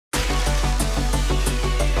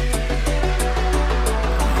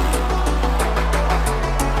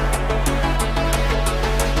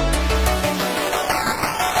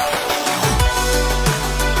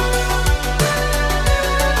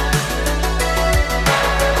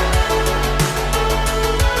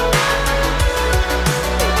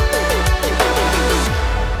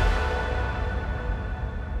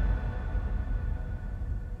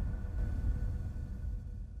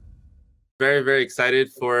very, very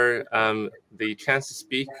excited for the chance to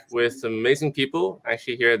speak with some amazing people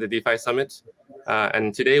actually here at the DeFi Summit.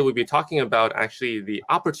 And today we'll be talking about actually the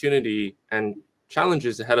opportunity and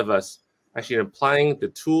challenges ahead of us, actually in applying the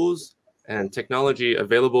tools and technology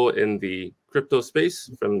available in the crypto space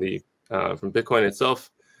from Bitcoin itself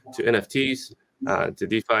to NFTs to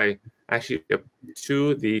DeFi, actually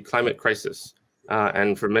to the climate crisis.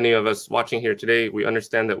 And for many of us watching here today, we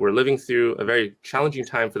understand that we're living through a very challenging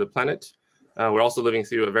time for the planet. We're also living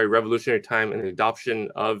through a very revolutionary time in the adoption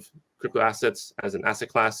of crypto assets as an asset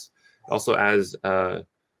class, also as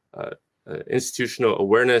institutional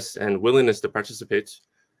awareness and willingness to participate.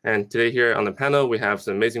 And today here on the panel, we have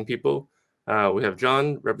some amazing people. We have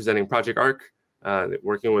Jon representing Project Arc,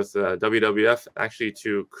 working with WWF actually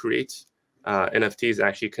to create NFTs,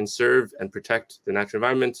 actually conserve and protect the natural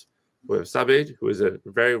environment. We have Sabet, who is a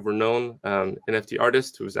very renowned NFT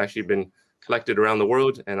artist who's actually been collected around the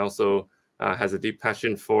world and also has a deep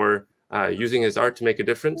passion for using his art to make a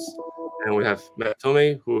difference. And we have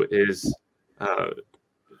Twomey, who is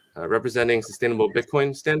representing Sustainable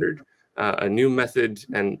Bitcoin Standard, a new method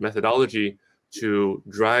and methodology to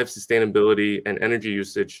drive sustainability and energy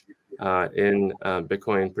usage in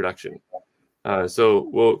Bitcoin production. So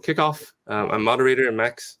we'll kick off. I'm moderator and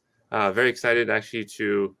Max. Very excited actually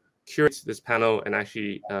to curate this panel and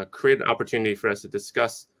actually create an opportunity for us to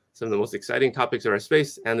discuss some of the most exciting topics of our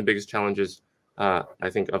space and the biggest challenges, I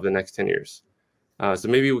think, of the next 10 years. So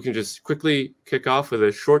maybe we can just quickly kick off with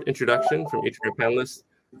a short introduction from each of our panelists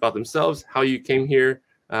about themselves, how you came here,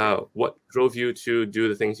 what drove you to do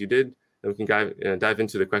the things you did, and we can dive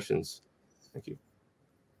into the questions. Thank you.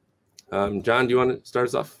 Jon, do you want to start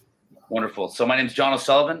us off? Wonderful. So my name is Jon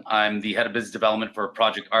O'Sullivan. I'm the head of business development for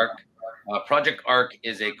Project Arc. Project Arc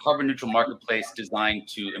is a carbon neutral marketplace designed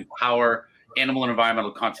to empower animal and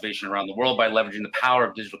environmental conservation around the world by leveraging the power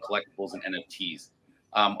of digital collectibles and NFTs.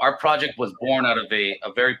 Our project was born out of a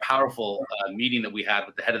very powerful meeting that we had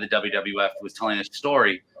with the head of the WWF, who was telling a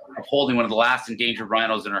story of holding one of the last endangered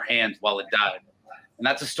rhinos in her hands while it died. And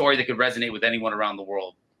that's a story that could resonate with anyone around the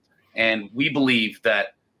world. And we believe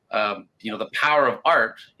that the power of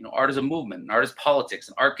art, art is a movement, and art is politics,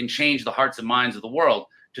 and art can change the hearts and minds of the world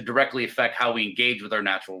to directly affect how we engage with our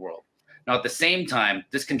natural world. Now, at the same time,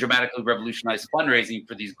 this can dramatically revolutionize fundraising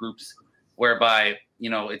for these groups, whereby,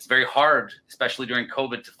 it's very hard, especially during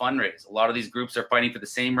COVID, to fundraise. A lot of these groups are fighting for the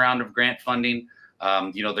same round of grant funding.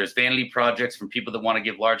 There's vanity projects from people that want to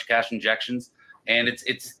give large cash injections, and it's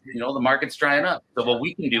the market's drying up. So what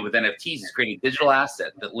we can do with NFTs is create a digital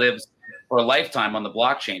asset that lives for a lifetime on the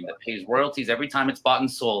blockchain, that pays royalties every time it's bought and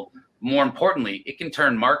sold. More importantly, it can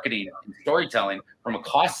turn marketing and storytelling from a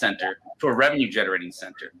cost center to a revenue generating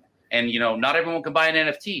center. And, not everyone can buy an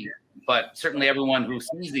NFT, but certainly everyone who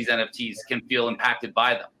sees these NFTs can feel impacted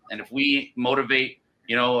by them. And if we motivate,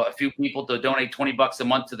 a few people to donate $20 a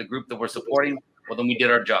month to the group that we're supporting, well, then we did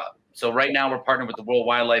our job. So right now we're partnered with the World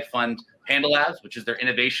Wildlife Fund Panelists, which is their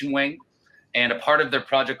innovation wing, and a part of their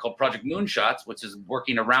project called Project Moonshots, which is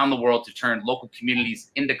working around the world to turn local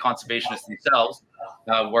communities into conservationists themselves.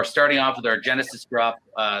 We're starting off with our Genesis drop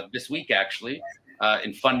this week, actually,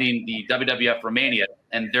 in funding the WWF Romania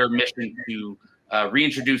and their mission to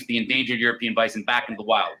reintroduce the endangered European bison back into the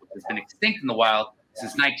wild, which has been extinct in the wild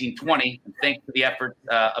since 1920. And thanks to the efforts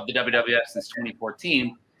of the WWF since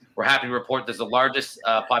 2014, we're happy to report there's the largest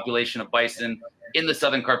population of bison in the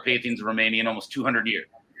Southern Carpathians of Romania in almost 200 years.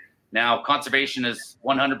 Now, conservation is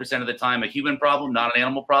 100% of the time a human problem, not an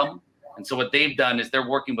animal problem. And so what they've done is they're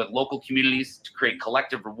working with local communities to create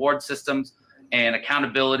collective reward systems and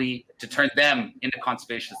accountability to turn them into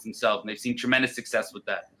conservationists themselves. And they've seen tremendous success with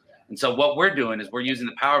that. And so what we're doing is we're using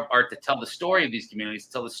the power of art to tell the story of these communities,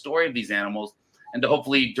 to tell the story of these animals, and to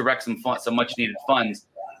hopefully direct some much needed funds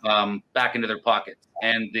back into their pockets.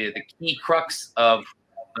 And the key crux of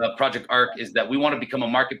Project Arc is that we want to become a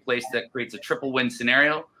marketplace that creates a triple win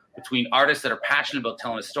scenario between artists that are passionate about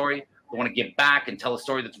telling a story, they want to give back and tell a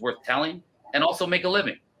story that's worth telling, and also make a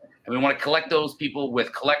living. And we want to collect those people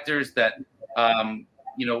with collectors that,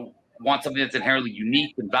 want something that's inherently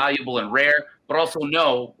unique and valuable and rare, but also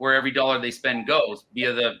know where every dollar they spend goes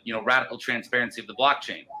via the, radical transparency of the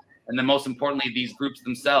blockchain. And then most importantly, these groups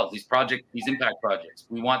themselves, these impact projects,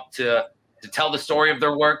 we want to tell the story of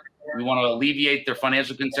their work. We want to alleviate their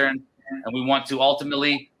financial concerns, and we want to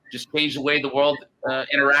ultimately just change the way the world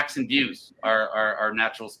interacts and views our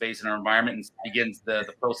natural space and our environment, and begins the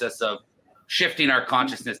process of shifting our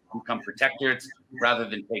consciousness to become protectors rather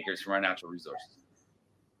than takers from our natural resources.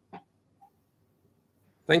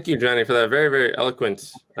 Thank you, Johnny, for that very, very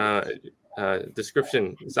eloquent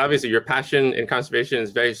description. It's obviously your passion in conservation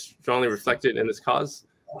is very strongly reflected in this cause.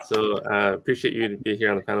 So appreciate you to be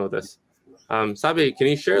here on the panel with us. Sabet, can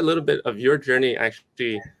you share a little bit of your journey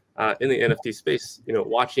actually in the NFT space? You know,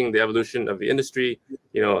 watching the evolution of the industry,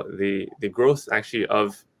 you know, the growth actually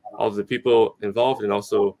of all of the people involved, and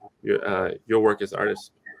also your work as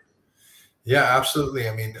artists. Yeah, absolutely.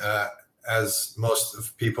 I mean, as most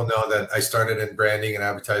of people know, that I started in branding and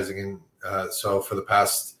advertising, and so for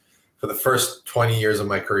the first 20 years of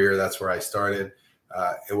my career, that's where I started.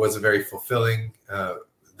 It wasn't very fulfilling.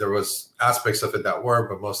 There was aspects of it that were,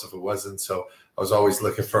 but most of it wasn't. So I was always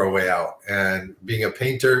looking for a way out. And being a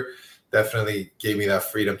painter definitely gave me that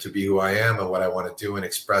freedom to be who I am and what I want to do and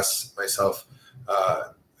express myself.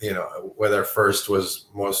 You know, whether first was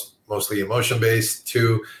mostly emotion-based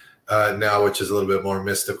to now, which is a little bit more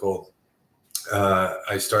mystical.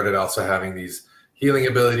 I started also having these healing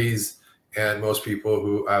abilities, and most people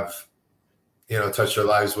who have, you know, touched their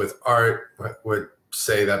lives with art would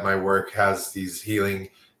say that my work has these healing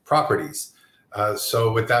properties.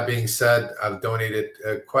 So with that being said, I've donated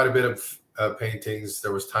quite a bit of paintings.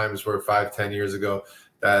 There was times where 5-10 years ago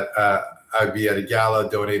that I'd be at a gala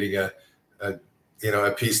donating a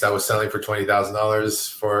piece that was selling for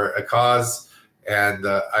 $20,000 for a cause, and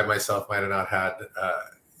I myself might have not had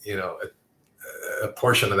a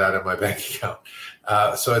portion of that in my bank account.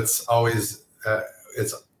 So it's always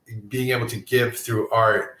it's being able to give through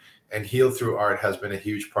art and heal through art has been a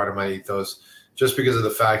huge part of my ethos, just because of the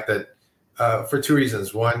fact that for two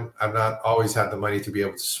reasons. One, I've not always had the money to be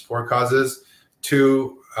able to support causes.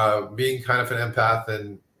 Two, being kind of an empath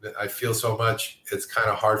and I feel so much, it's kind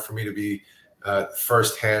of hard for me to be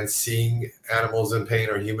firsthand seeing animals in pain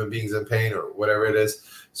or human beings in pain or whatever it is.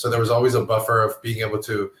 So there was always a buffer of being able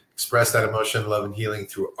to express that emotion, love, and healing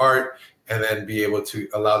through art, and then be able to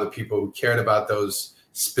allow the people who cared about those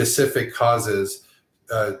specific causes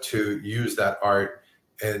to use that art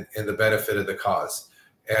in the benefit of the cause.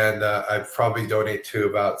 And I probably donate to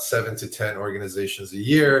about 7 to 10 organizations a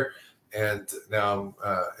year. And now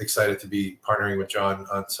I'm excited to be partnering with Jon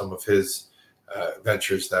on some of his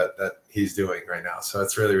ventures that he's doing right now. So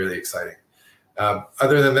it's really, really exciting.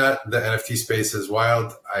 Other than that, the NFT space is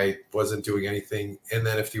wild. I wasn't doing anything in the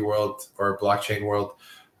NFT world or blockchain world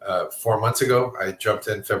 4 months ago. I jumped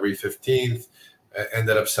in February 15th,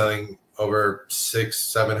 ended up selling over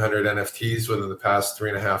 600-700 NFTs within the past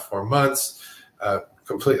 3.5-4 months.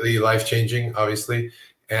 Completely life-changing, obviously.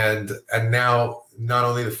 And now, not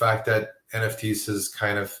only the fact that NFTs has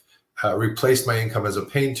kind of replaced my income as a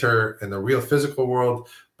painter in the real physical world,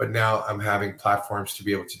 but now I'm having platforms to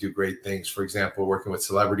be able to do great things. For example, working with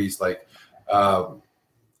celebrities like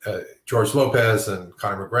George Lopez and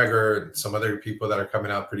Conor McGregor and some other people that are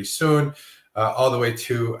coming out pretty soon, all the way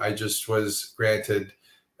to I just was granted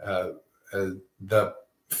the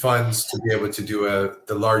funds to be able to do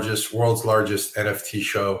the world's largest NFT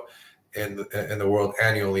show in the world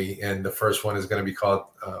annually. And the first one is going to be called,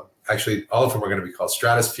 actually all of them are going to be called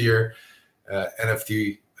Stratosphere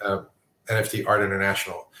NFT Art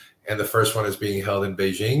International. And the first one is being held in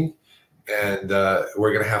Beijing. And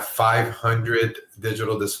we're going to have 500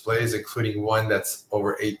 digital displays, including one that's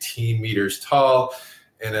over 18 meters tall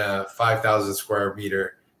in a 5,000 square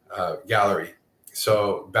meter gallery.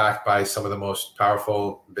 So backed by some of the most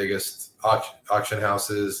powerful, biggest auction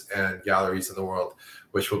houses and galleries in the world,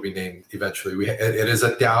 which will be named eventually. It is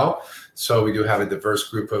a DAO, so we do have a diverse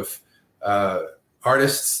group of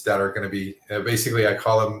artists that are going to be, basically I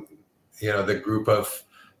call them, the group of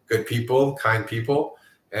good people, kind people.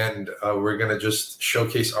 And we're going to just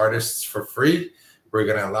showcase artists for free. We're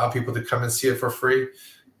going to allow people to come and see it for free.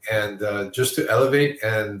 And just to elevate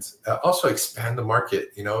and also expand the market,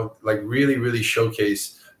 like really, really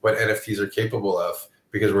showcase what NFTs are capable of,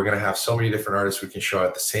 because we're going to have so many different artists we can show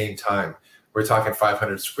at the same time. We're talking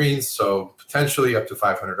 500 screens, so potentially up to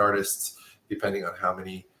 500 artists, depending on how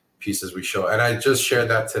many pieces we show. And I just shared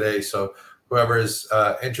that today. So whoever is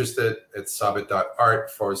interested, it's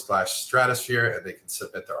sabet.art/stratosphere, and they can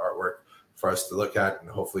submit their artwork for us to look at and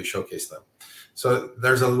hopefully showcase them. So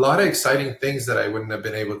there's a lot of exciting things that I wouldn't have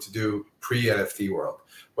been able to do pre-NFT world,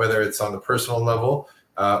 whether it's on the personal level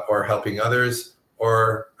or helping others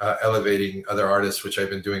or elevating other artists, which I've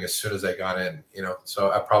been doing as soon as I got in.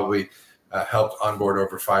 So I probably helped onboard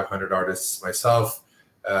over 500 artists myself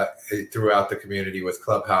throughout the community with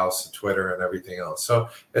Clubhouse, Twitter, and everything else. So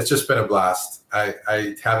it's just been a blast. I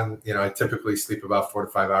haven't, I typically sleep about 4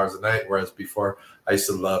 to 5 hours a night, whereas before I used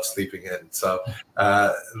to love sleeping in. So,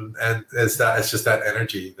 and it's just that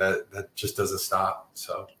energy that just doesn't stop.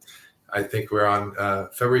 So I think we're on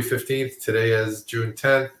February 15th. Today is June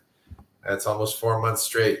 10th. It's almost 4 months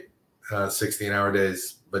straight, 16-hour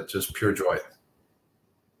days, but just pure joy.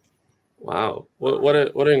 Wow, what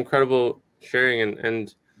an incredible sharing,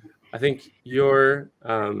 and I think your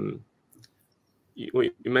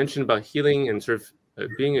you mentioned about healing and sort of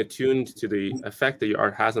being attuned to the effect that your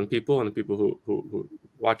art has on people and the people who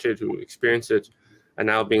watch it, who experience it, and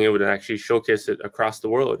now being able to actually showcase it across the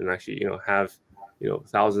world and actually have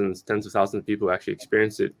thousands, tens of thousands of people actually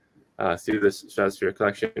experience it through this Stratosphere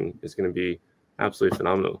collection is going to be absolutely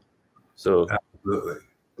phenomenal. So absolutely.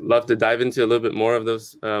 Love to dive into a little bit more of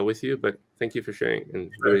those with you, but thank you for sharing, and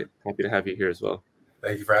really happy to have you here as well.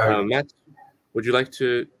 Thank you for having me. Matt, would you like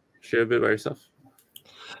to share a bit about yourself?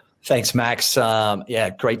 Thanks, Max. Yeah,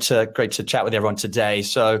 great to chat with everyone today.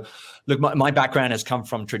 So, look, my background has come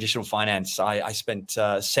from traditional finance. I spent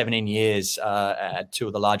 17 years at two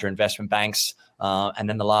of the larger investment banks, and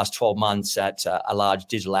then the last 12 months at a large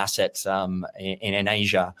digital asset in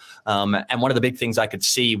Asia. And one of the big things I could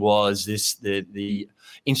see was the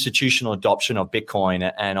institutional adoption of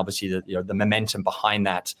Bitcoin, and obviously the momentum behind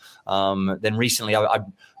that. Then recently, I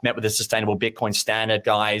met with the Sustainable Bitcoin Standard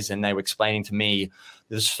guys, and they were explaining to me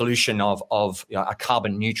the solution of a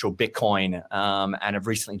carbon neutral Bitcoin, and have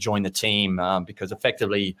recently joined the team because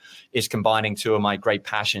effectively it's combining two of my great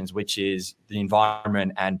passions, which is the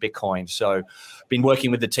environment and Bitcoin. So been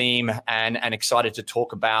working with the team and excited to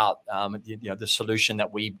talk about the solution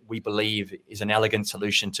that we believe is an elegant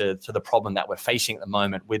solution to the problem that we're facing at the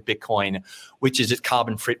moment with Bitcoin, which is its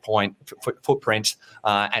carbon footprint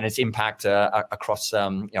and its impact across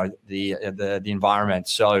the environment.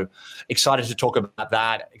 So excited to talk about that.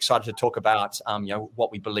 Excited to talk about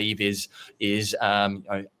what we believe is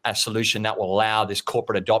a solution that will allow this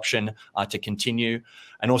corporate adoption to continue,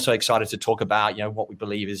 and also excited to talk about what we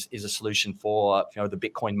believe is a solution for the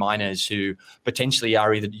Bitcoin miners who potentially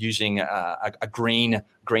are either using a green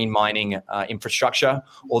mining infrastructure,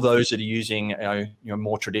 or those that are using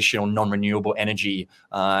more traditional non-renewable energy,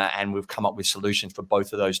 and we've come up with solutions for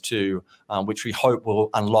both of those two, which we hope will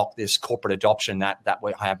unlock this corporate adoption that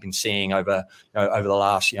we have been seeing over the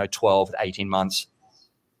last 12 to 18 months.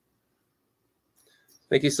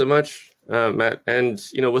 Thank you so much, Matt. And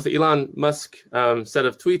with Elon Musk set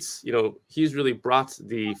of tweets, he's really brought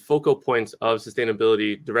the focal point of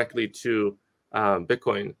sustainability directly to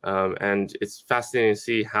Bitcoin, and it's fascinating to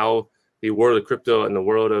see how the world of crypto and the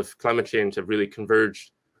world of climate change have really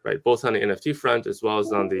converged, right? Both on the NFT front as well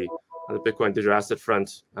as on the Bitcoin digital asset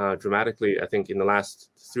front, dramatically, I think, in the last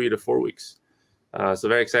 3 to 4 weeks. So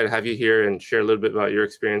very excited to have you here and share a little bit about your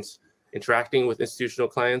experience interacting with institutional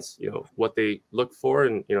clients, what they look for,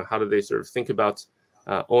 and how do they sort of think about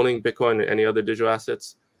owning Bitcoin and any other digital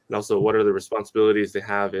assets, and also what are the responsibilities they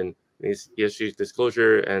have in these ESG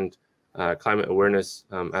disclosure and climate awareness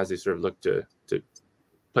as they sort of look to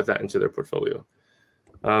put that into their portfolio.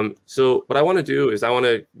 So what I want to do is I want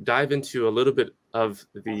to dive into a little bit of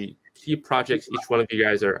the key projects each one of you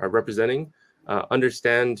guys are representing,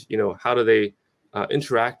 understand how do they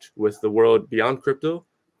interact with the world beyond crypto,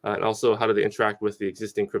 and also how do they interact with the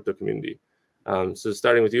existing crypto community. So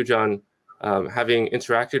starting with you, Jon, having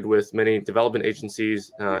interacted with many development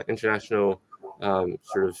agencies, international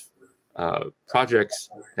projects,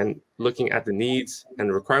 and looking at the needs and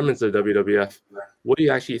the requirements of WWF, what do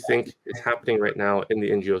you actually think is happening right now in the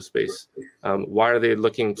NGO space? Why are they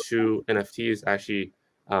looking to NFTs actually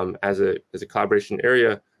as a collaboration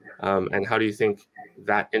area? And how do you think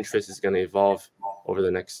that interest is going to evolve over the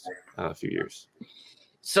next few years?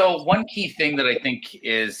 So one key thing that I think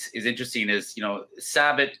is interesting is,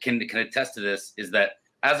 Sabet can attest to this, is that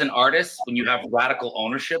as an artist, when you have radical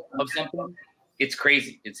ownership of something, it's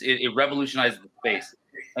crazy. It revolutionizes the space.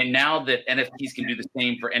 And now that NFTs can do the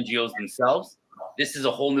same for NGOs themselves, this is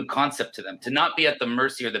a whole new concept to them, to not be at the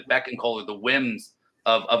mercy or the beck and call or the whims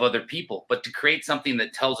of other people, but to create something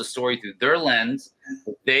that tells a story through their lens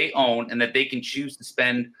that they own and that they can choose to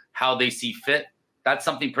spend how they see fit. That's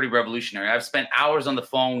something pretty revolutionary. I've spent hours on the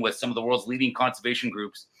phone with some of the world's leading conservation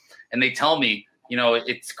groups, and they tell me,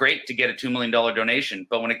 it's great to get a $2 million donation,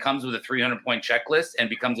 but when it comes with a 300-point checklist and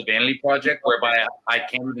becomes a vanity project whereby I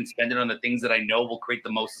can't even spend it on the things that I know will create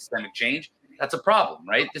the most systemic change, that's a problem,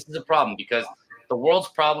 right? This is a problem because the world's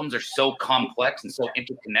problems are so complex and so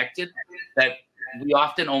interconnected that we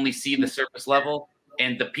often only see the surface level,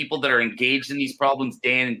 and the people that are engaged in these problems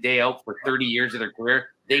day in and day out for 30 years of their career,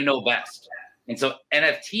 they know best. And so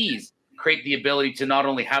NFTs create the ability to not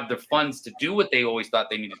only have the funds to do what they always thought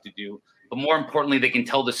they needed to do, but more importantly, they can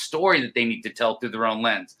tell the story that they need to tell through their own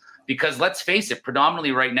lens. Because let's face it,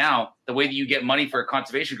 predominantly right now, the way that you get money for a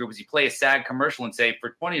conservation group is you play a sad commercial and say,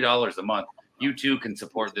 for $20 a month, you too can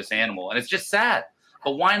support this animal. And it's just sad.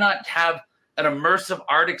 But why not have an immersive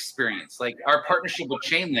art experience? Like our partnership with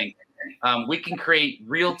Chainlink we can create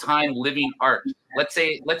real-time living art. Let's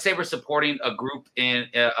say we're supporting a group in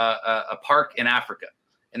a park in Africa,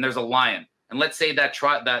 and there's a lion. And let's say that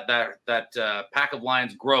pack of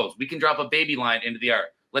lions grows. We can drop a baby lion into the art.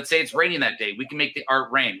 Let's say it's raining that day. We can make the art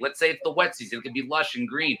rain. Let's say it's the wet season. It can be lush and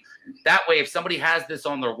green. That way, if somebody has this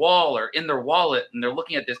on their wall or in their wallet and they're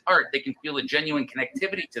looking at this art, they can feel a genuine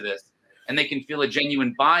connectivity to this, and they can feel a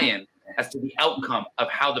genuine buy-in as to the outcome of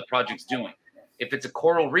how the project's doing. If it's a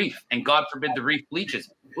coral reef and God forbid the reef bleaches,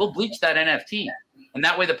 we'll bleach that NFT. And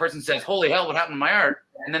that way the person says, holy hell, what happened to my art?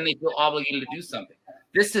 And then they feel obligated to do something.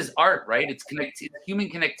 This is art, right? It's human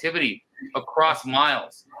connectivity across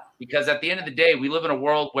miles. Because at the end of the day, we live in a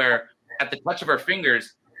world where at the touch of our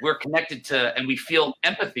fingers, we're connected to, and we feel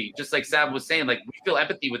empathy, just like Sabet was saying, like we feel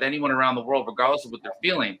empathy with anyone around the world, regardless of what they're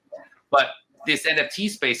feeling. But this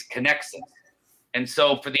NFT space connects us. And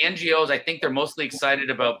so for the NGOs, I think they're mostly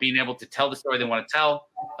excited about being able to tell the story they want to tell,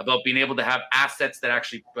 about being able to have assets that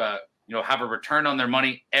actually, have a return on their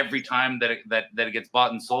money every time that it gets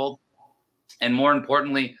bought and sold. And more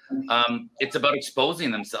importantly, it's about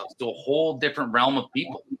exposing themselves to a whole different realm of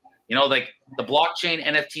people. Like the blockchain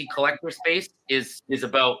NFT collector space is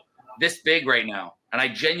about this big right now. And I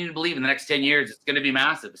genuinely believe in the next 10 years, it's going to be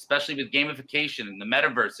massive, especially with gamification and the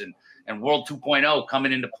metaverse and World 2.0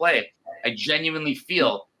 coming into play. I genuinely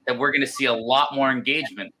feel that we're going to see a lot more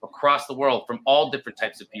engagement across the world from all different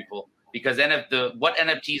types of people, because what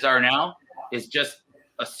NFTs are now is just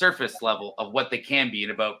a surface level of what they can be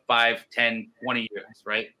in about 5, 10, 20 years,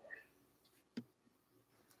 right?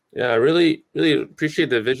 Yeah, I really appreciate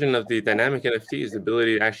the vision of the dynamic NFTs, the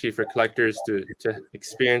ability actually for collectors to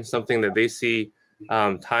experience something that they see,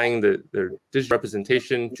 tying their digital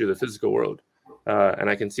representation to the physical world. And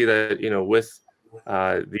I can see that, with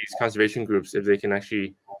these conservation groups, if they can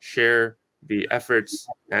actually share the efforts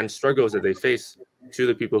and struggles that they face to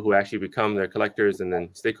the people who actually become their collectors and then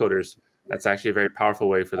stakeholders, that's actually a very powerful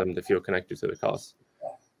way for them to feel connected to the cause.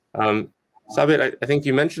 Sabet, I think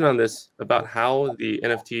you mentioned on this about how the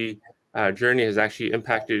NFT journey has actually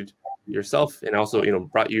impacted yourself and also,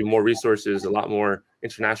 brought you more resources, a lot more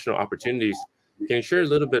international opportunities. Can you share a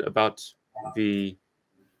little bit about the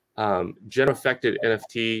general affected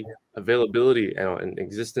NFT availability and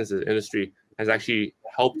existence as an industry has actually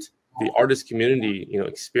helped the artist community,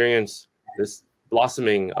 experience this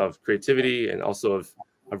blossoming of creativity and also of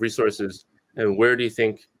resources? And where do you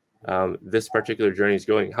think this particular journey is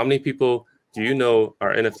going? How many people do you know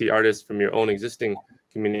are NFT artists from your own existing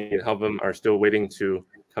community, and how of them are still waiting to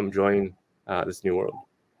come join this new world?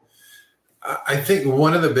 I think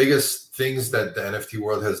one of the biggest things that the NFT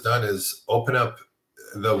world has done is open up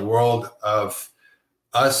the world of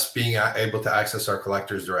us being able to access our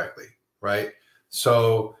collectors directly, right?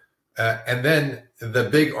 So, and then the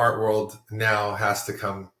big art world now has to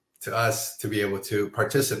come to us to be able to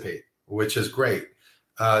participate, which is great.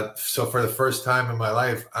 So for the first time in my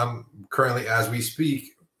life, I'm currently, as we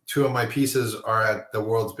speak, 2 of my pieces are at the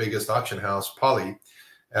world's biggest auction house, Poly,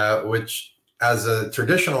 which as a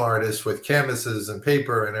traditional artist with canvases and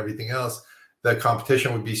paper and everything else, the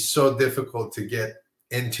competition would be so difficult to get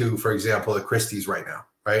into, for example, at Christie's right now,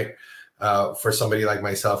 right? For somebody like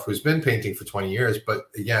myself who's been painting for 20 years. But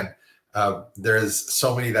again, there's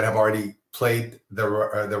so many that have already played the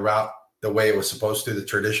route the way it was supposed to, the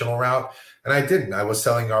traditional route. And I didn't. I was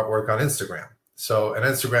selling artwork on Instagram. So an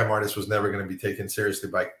Instagram artist was never going to be taken seriously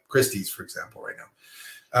by Christie's, for example, right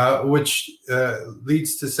now. Which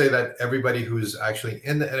leads to say that everybody who's actually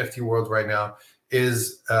in the NFT world right now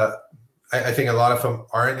is, I think a lot of them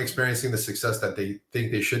aren't experiencing the success that they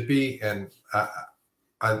think they should be. And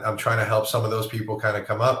I'm trying to help some of those people kind of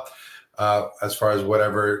come up as far as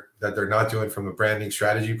whatever that they're not doing from a branding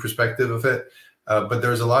strategy perspective of it. But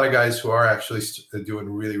there's a lot of guys who are actually doing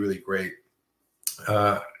really, really great.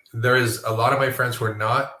 There is a lot of my friends who are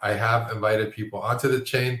not. I have invited people onto the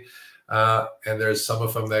chain. And there's some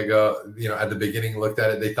of them that go, at the beginning looked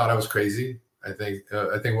at it, they thought I was crazy. I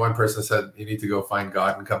think one person said, you need to go find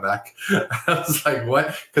God and come back. I was like,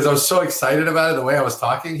 what? Because I was so excited about it. The way I was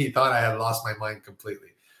talking, he thought I had lost my mind completely.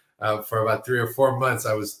 For about 3 or 4 months,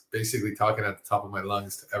 I was basically talking at the top of my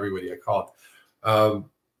lungs to everybody I called.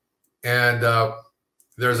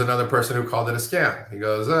 There's another person who called it a scam. He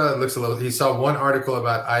goes, it looks a little, he saw one article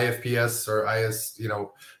about IFPS or IS,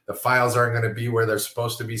 the files aren't going to be where they're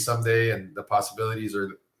supposed to be someday. And the possibilities are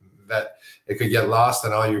that it could get lost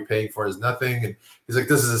and all you're paying for is nothing. And he's like,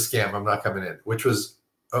 this is a scam. I'm not coming in, which was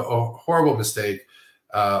a horrible mistake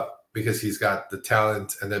because he's got the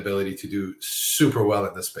talent and the ability to do super well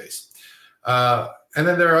in this space. And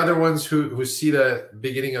then there are other ones who see the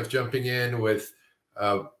beginning of jumping in with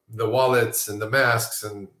the wallets and the masks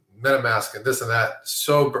and MetaMask and this and that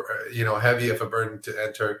so heavy of a burden to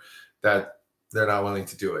enter that they're not willing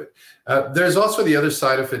to do it. There's also the other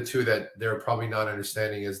side of it too that they're probably not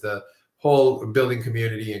understanding is the whole building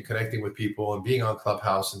community and connecting with people and being on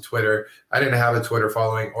Clubhouse and Twitter. I didn't have a Twitter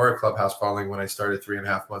following or a Clubhouse following when I started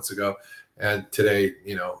 3.5 months ago, and today,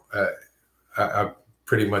 I'm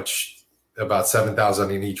pretty much about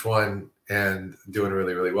 7,000 in each one and doing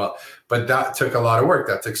really, really well. But that took a lot of work.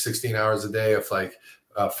 That took 16 hours a day of like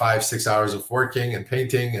 5-6 hours of working and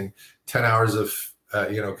painting and 10 hours of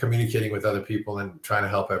communicating with other people and trying to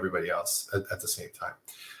help everybody else at the same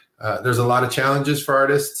time. There's a lot of challenges for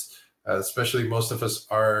artists, especially most of us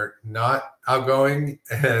are not outgoing,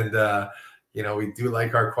 and we do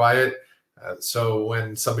like our quiet. So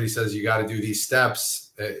when somebody says you got to do these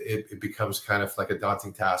steps, it becomes kind of like a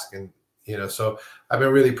daunting task. And so I've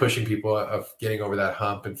been really pushing people of getting over that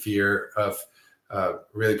hump and fear of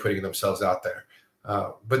really putting themselves out there.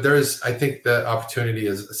 But I think the opportunity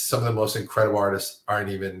is some of the most incredible artists haven't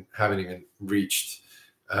even reached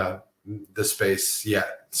the space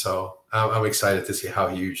yet. So I'm excited to see how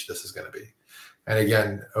huge this is going to be. And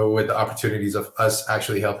again, with the opportunities of us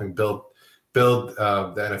actually helping build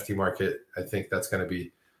the NFT market, I think that's going to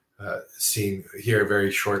be seen here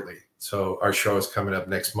very shortly. So our show is coming up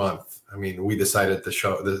next month. I mean, we decided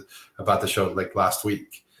about the show like last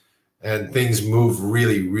week. And things move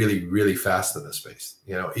really, really, really fast in this space.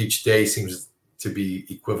 Each day seems to be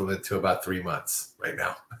equivalent to about 3 months right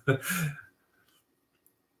now.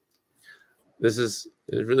 This is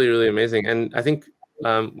really, really amazing. And I think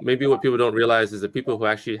maybe what people don't realize is that people who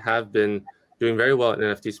actually have been doing very well in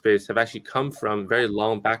NFT space have actually come from very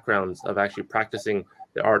long backgrounds of actually practicing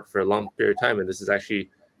the art for a long period of time. And this is actually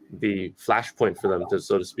the flashpoint for them,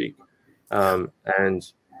 so to speak.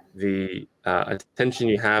 And the attention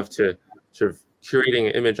you have to sort of curating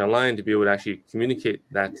an image online to be able to actually communicate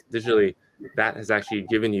that digitally, that has actually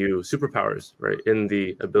given you superpowers, right? In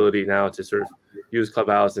the ability now to sort of use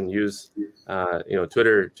Clubhouse and use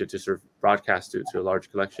Twitter to sort of broadcast to a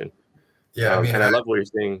large collection. Yeah, I love what you're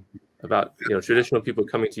saying about traditional people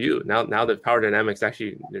coming to you now that Power Dynamics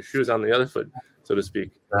actually their shoes on the other foot, so to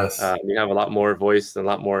speak. Yes. You have a lot more voice and a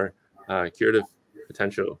lot more curative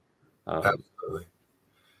potential. Absolutely.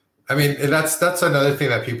 I mean, that's another thing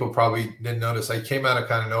that people probably didn't notice. I came out of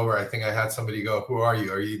kind of nowhere. I think I had somebody go, "Who are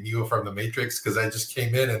you? Are you Neo from the Matrix?" Because I just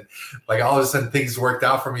came in and like all of a sudden things worked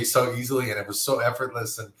out for me so easily and it was so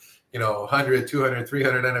effortless. And 100, 200,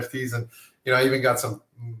 300 NFTs, and I even got some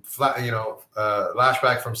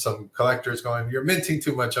lashback from some collectors going, "You're minting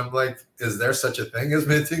too much." I'm like, is there such a thing as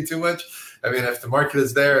minting too much? I mean, if the market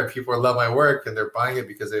is there and people love my work and they're buying it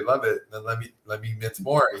because they love it, then let me mint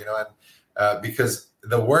more. And because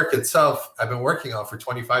the work itself, I've been working on for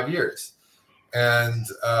 25 years. And,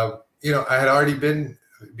 I had already been,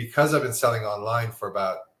 because I've been selling online for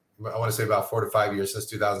about 4 to 5 years, since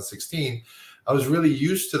 2016, I was really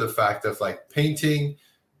used to the fact of like painting,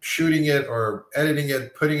 shooting it or editing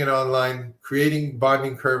it, putting it online, creating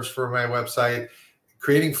bonding curves for my website,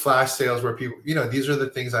 creating flash sales where people, these are the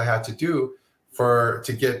things I had to do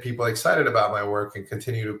to get people excited about my work and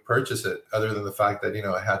continue to purchase it, other than the fact that,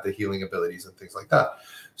 I had the healing abilities and things like that.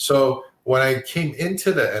 So when I came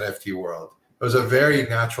into the NFT world, it was a very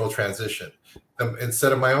natural transition.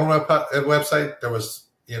 Instead of my own website, there was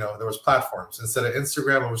platforms. Instead of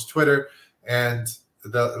Instagram, it was Twitter. And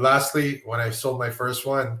lastly, when I sold my first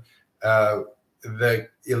one, the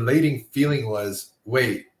elating feeling was,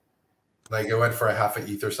 wait, like I went for a half an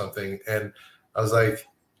ETH or something. And I was like,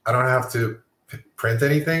 I don't have to print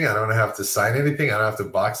anything. I don't have to sign anything. I don't have to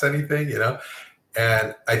box anything,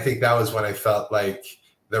 And I think that was when I felt like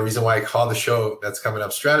the reason why I call the show that's coming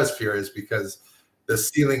up Stratosphere is because the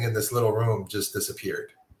ceiling in this little room just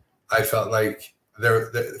disappeared. I felt like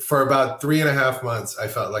for about 3.5 months, I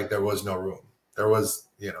felt like there was no room. There was,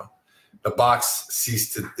 the box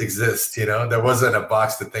ceased to exist. There wasn't a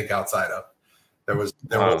box to think outside of. There was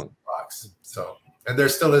a box. So, and there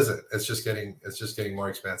still isn't. It's just getting more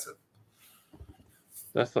expansive.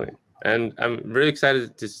 Definitely. And I'm really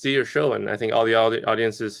excited to see your show. And I think all the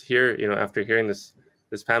audiences here, after hearing this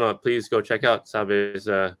panel, please go check out Sabet's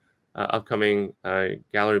upcoming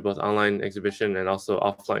gallery, both online exhibition and also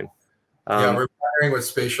offline. We're partnering with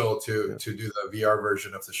Spatial to do the VR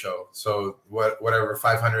version of the show. So whatever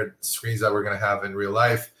 500 screens that we're going to have in real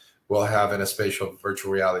life, we'll have in a Spatial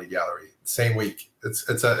virtual reality gallery. Same week. It's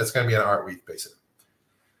going to be an art week, basically.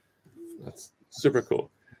 That's super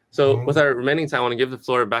cool. So with our remaining time, I want to give the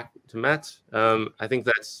floor back to Matt. I think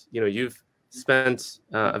that's, you've spent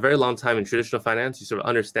a very long time in traditional finance. You sort of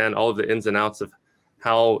understand all of the ins and outs of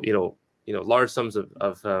how, large sums of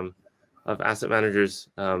asset managers,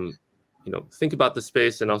 think about the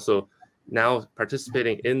space and also now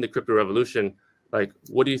participating in the crypto revolution, like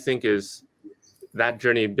what do you think is that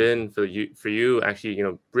journey been for you actually,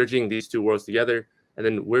 bridging these two worlds together? And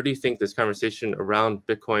then where do you think this conversation around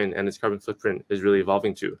Bitcoin and its carbon footprint is really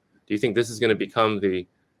evolving to? Do you think this is going to become the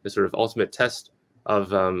sort of ultimate test of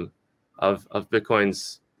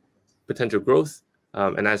Bitcoin's potential growth?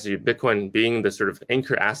 And as Bitcoin being the sort of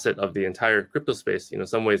anchor asset of the entire crypto space, in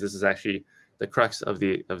some ways this is actually the crux of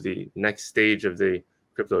the next stage of the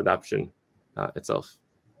crypto adoption itself.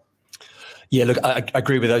 Yeah, look, I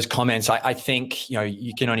agree with those comments. I think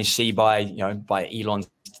you can only see by Elon's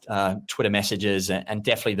Twitter messages and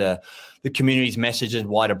definitely the community's message and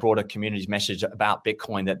wider, broader community's message about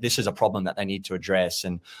Bitcoin that this is a problem that they need to address,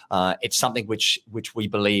 and it's something which we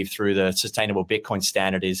believe through the sustainable Bitcoin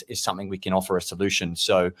standard is something we can offer a solution.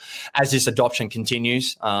 So as this adoption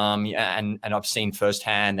continues, and I've seen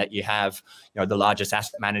firsthand that you have the largest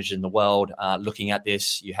asset managers in the world looking at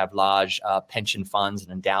this. You have large pension funds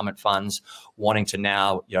and endowment funds wanting to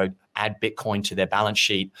now add Bitcoin to their balance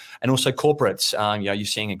sheet, and also corporates. You're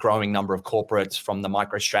seeing a growing number of corporates, from the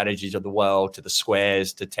MicroStrategies of the world to the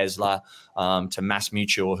Squares to Tesla to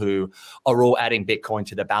MassMutual, who are all adding Bitcoin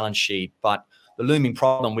to their balance sheet. But the looming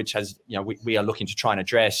problem, which has we are looking to try and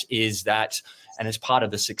address, is that, and as part of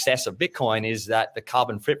the success of Bitcoin, is that the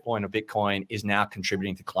carbon footprint of Bitcoin is now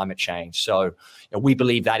contributing to climate change. So we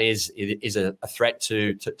believe that is a threat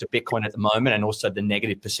to Bitcoin at the moment, and also the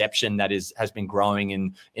negative perception that has been growing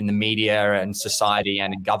in the media and society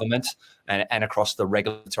and in government and across the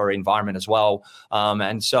regulatory environment as well.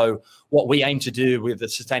 And so what we aim to do with the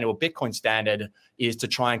sustainable Bitcoin standard is to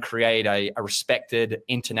try and create a respected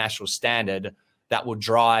international standard that will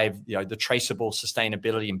drive the traceable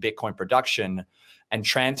sustainability in Bitcoin production, and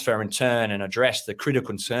transfer in turn and address the critical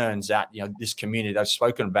concerns that this community has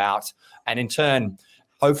spoken about, and in turn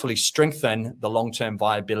hopefully strengthen the long-term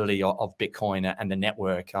viability of Bitcoin and the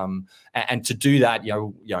network. And to do that,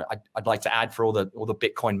 I'd like to add for all the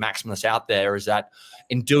Bitcoin maximalists out there, is that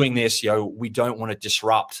in doing this, we don't want to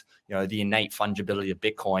disrupt the innate fungibility of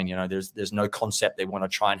Bitcoin. There's no concept they want to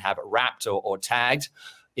try and have it wrapped or tagged.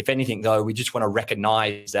 If anything, though, we just want to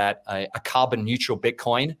recognize that a carbon neutral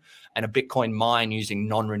Bitcoin and a Bitcoin mine using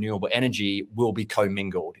non-renewable energy will be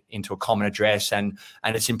commingled into a common address, and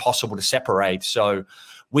it's impossible to separate. So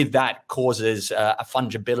with that causes a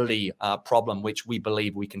fungibility problem, which we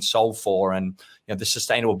believe we can solve for. And the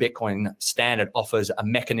sustainable Bitcoin standard offers a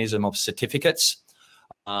mechanism of certificates,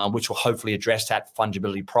 which will hopefully address that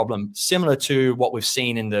fungibility problem, similar to what we've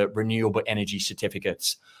seen in the renewable energy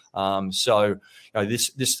certificates. So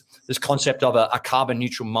this concept of a carbon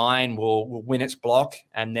neutral mine will win its block,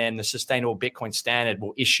 and then the sustainable Bitcoin standard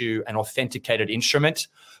will issue an authenticated instrument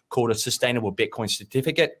called a sustainable Bitcoin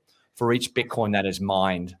certificate for each Bitcoin that is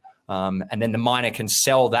mined. And then the miner can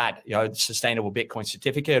sell that sustainable Bitcoin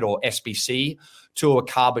certificate, or SBC, to a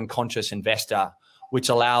carbon conscious investor, which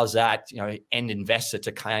allows that end investor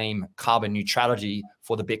to claim carbon neutrality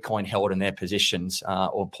for the Bitcoin held in their positions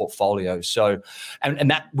or portfolios. So, and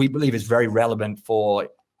that we believe is very relevant for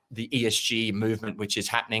the ESG movement, which is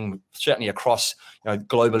happening certainly across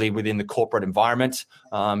globally within the corporate environment.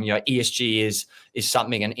 ESG is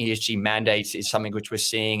something, and ESG mandates is something which we're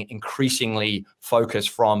seeing increasingly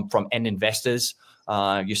focused from end investors.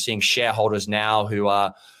 You're seeing shareholders now who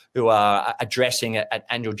are addressing at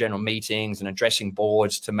annual general meetings and addressing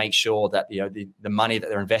boards to make sure that the money that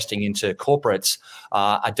they're investing into corporates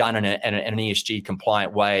are done in an ESG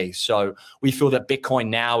compliant way. So we feel that Bitcoin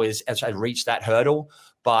now has reached that hurdle,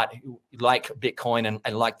 but like Bitcoin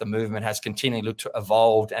and like the movement has continually looked to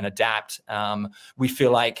evolve and adapt, we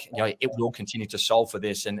feel like it will continue to solve for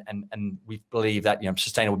this, and we believe that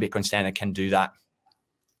sustainable Bitcoin standard can do that.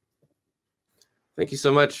 Thank you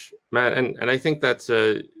so much, Matt. And I think that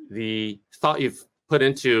the thought you've put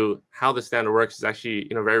into how the standard works is actually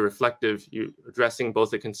very reflective. You addressing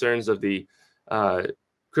both the concerns of the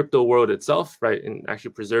crypto world itself, right, and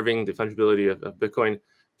actually preserving the fungibility of Bitcoin,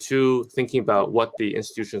 to thinking about what the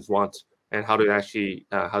institutions want and how to actually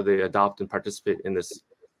how they adopt and participate in this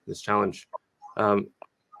challenge.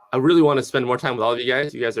 I really want to spend more time with all of you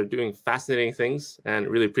guys. You guys are doing fascinating things, and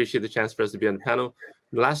really appreciate the chance for us to be on the panel.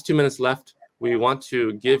 In the last 2 minutes left, we want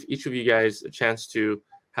to give each of you guys a chance to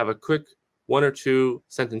have a quick 1 or 2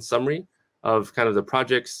 sentence summary of kind of the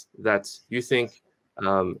projects that you think,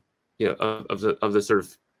 of the sort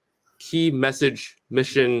of key message,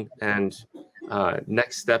 mission, and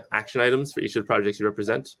next step action items for each of the projects you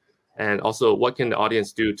represent, and also what can the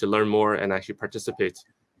audience do to learn more and actually participate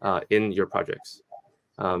in your projects.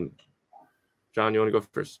 John, you want to go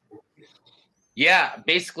first? Yeah,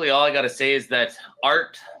 basically all I got to say is that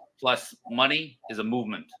art plus money is a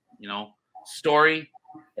movement. You know, story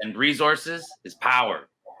and resources is power.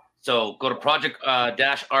 So go to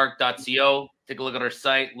project-arc.co, take a look at our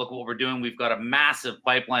site, look at what we're doing. We've got a massive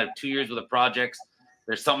pipeline of 2 years worth of projects.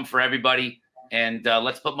 There's something for everybody. And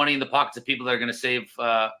let's put money in the pockets of people that are going to save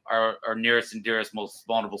our nearest and dearest, most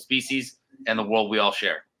vulnerable species and the world we all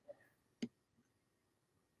share.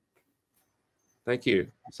 Thank you,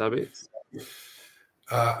 Sabet.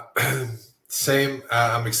 Same.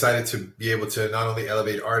 I'm excited to be able to not only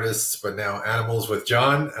elevate artists, but now animals with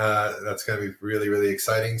Jon. That's going to be really, really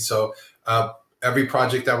exciting. So every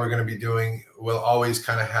project that we're going to be doing will always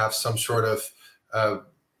kind of have some sort of,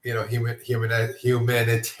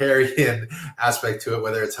 humanitarian aspect to it,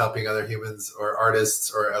 whether it's helping other humans or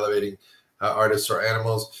artists or elevating artists or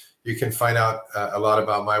animals. You can find out a lot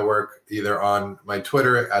about my work either on my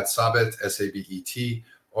Twitter at Sabet, S-A-B-E-T,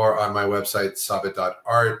 or on my website,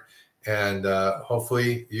 sabet.art. And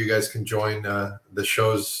hopefully you guys can join the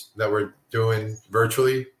shows that we're doing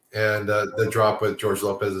virtually. And the drop with George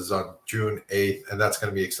Lopez is on June 8th, and that's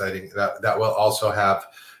going to be exciting. That will also have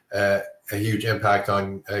a huge impact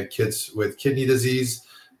on kids with kidney disease,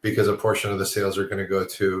 because a portion of the sales are going to go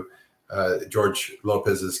to George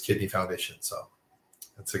Lopez's Kidney Foundation. So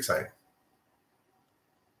that's exciting.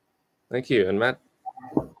 Thank you. And Matt?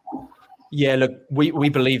 Yeah, look, we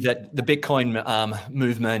believe that the Bitcoin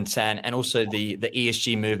movement and also the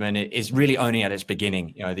ESG movement is really only at its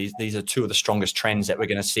beginning. You know, these are two of the strongest trends that we're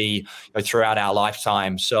going to see throughout our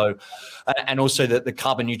lifetime. So, and also the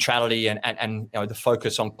carbon neutrality and the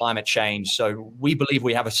focus on climate change. So we believe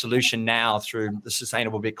we have a solution now through the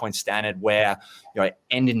Sustainable Bitcoin Standard, where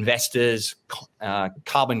end investors,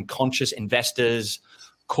 carbon conscious investors,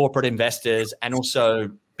 corporate investors, and also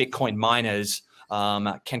Bitcoin miners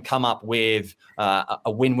can come up with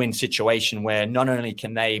a win-win situation where not only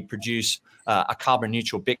can they produce a carbon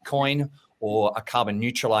neutral Bitcoin or a carbon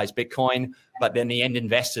neutralized Bitcoin, but then the end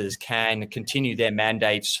investors can continue their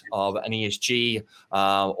mandates of an ESG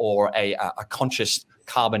or a conscious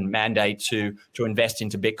carbon mandate to invest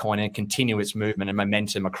into Bitcoin and continue its movement and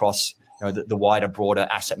momentum across the wider, broader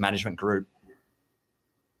asset management group.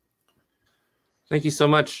 Thank you so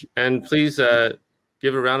much. And please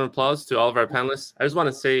give a round of applause to all of our panelists. I just want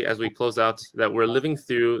to say as we close out that we're living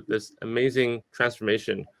through this amazing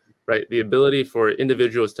transformation, right? The ability for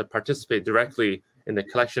individuals to participate directly in the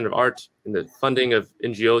collection of art, in the funding of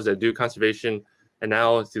NGOs that do conservation, and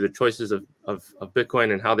now through the choices of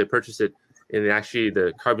Bitcoin and how they purchase it in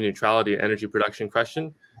the carbon neutrality and energy production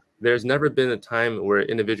question. There's never been a time where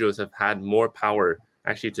individuals have had more power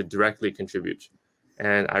actually to directly contribute.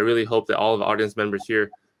 And I really hope that all of the audience members here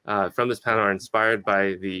from this panel are inspired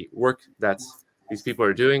by the work that these people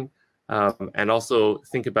are doing, and also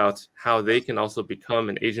think about how they can also become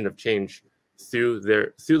an agent of change through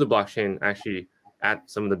the blockchain, actually at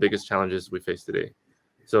some of the biggest challenges we face today.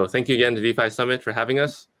 So thank you again to DeFi Summit for having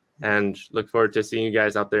us, and look forward to seeing you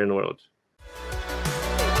guys out there in the world.